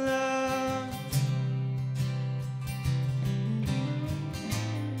your love.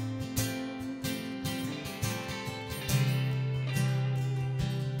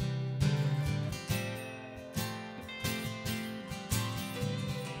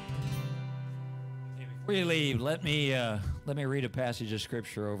 Before you leave, let me read a passage of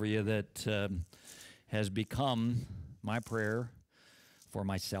Scripture over you that has become my prayer for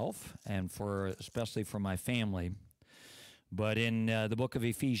myself and especially for my family. But in the book of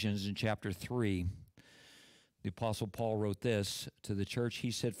Ephesians, in chapter 3, the Apostle Paul wrote this to the church. He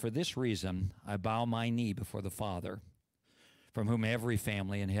said, "For this reason I bow my knee before the Father, from whom every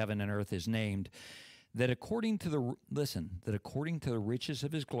family in heaven and earth is named, that according to the riches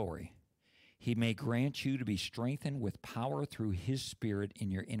of his glory, he may grant you to be strengthened with power through his Spirit in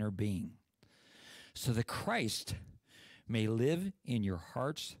your inner being, so that Christ may live in your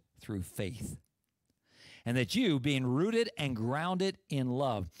hearts through faith, and that you, being rooted and grounded in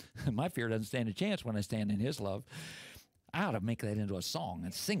love," my fear doesn't stand a chance when I stand in his love. I ought to make that into a song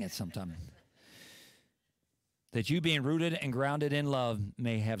and sing it sometime. "That you, being rooted and grounded in love,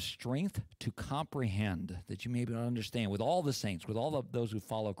 may have strength to comprehend," that you may be able to understand with all the saints, with all those who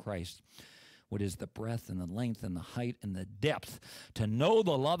follow Christ, what is the breadth and the length and the height and the depth, to know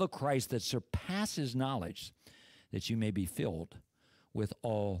the love of Christ that surpasses knowledge, that you may be filled with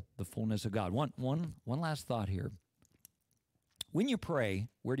all the fullness of God. One last thought here. When you pray,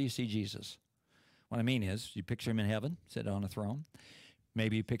 where do you see Jesus? What I mean is, you picture him in heaven, sitting on a throne.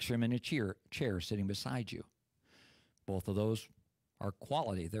 Maybe you picture him in a chair sitting beside you. Both of those are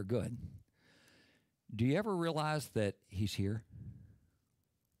quality. They're good. Do you ever realize that he's here?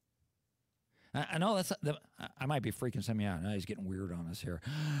 I know I might be freaking something out. I know he's getting weird on us here.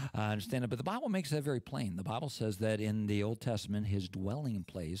 I understand it, but the Bible makes that very plain. The Bible says that in the Old Testament, his dwelling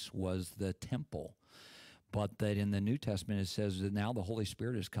place was the temple, but that in the New Testament, it says that now the Holy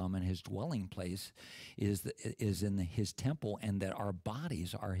Spirit has come and his dwelling place is in his temple, and that our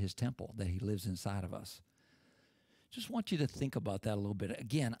bodies are his temple, that he lives inside of us. Just want you to think about that a little bit.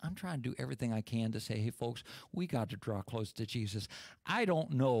 Again, I'm trying to do everything I can to say, hey, folks, we got to draw close to Jesus. I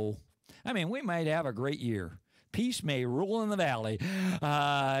don't know. I mean, we might have a great year. Peace may rule in the valley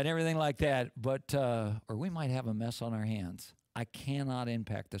and everything like that, but or we might have a mess on our hands. I cannot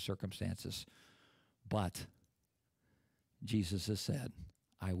impact the circumstances, but Jesus has said,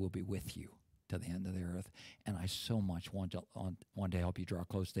 I will be with you to the end of the earth, and I so much want to help you draw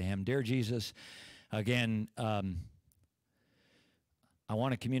close to him. Dear Jesus, again, I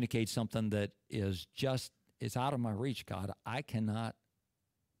want to communicate something that is out of my reach, God. I cannot.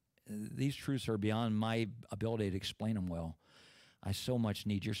 These truths are beyond my ability to explain them well. I so much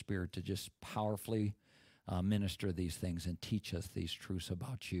need your Spirit to just powerfully minister these things and teach us these truths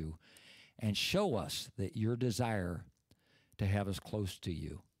about you, and show us that your desire to have us close to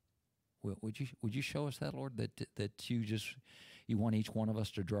you. Would you show us that, Lord, that you want each one of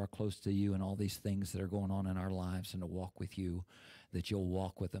us to draw close to you and all these things that are going on in our lives, and to walk with you, that you'll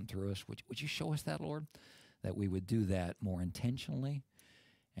walk with them through us. Would you show us that, Lord, that we would do that more intentionally,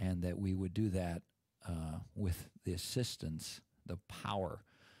 and that we would do that with the assistance, the power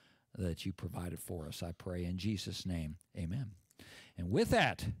that you provided for us. I pray in Jesus' name, amen. And with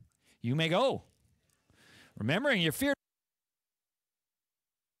that, you may go, remembering your fear.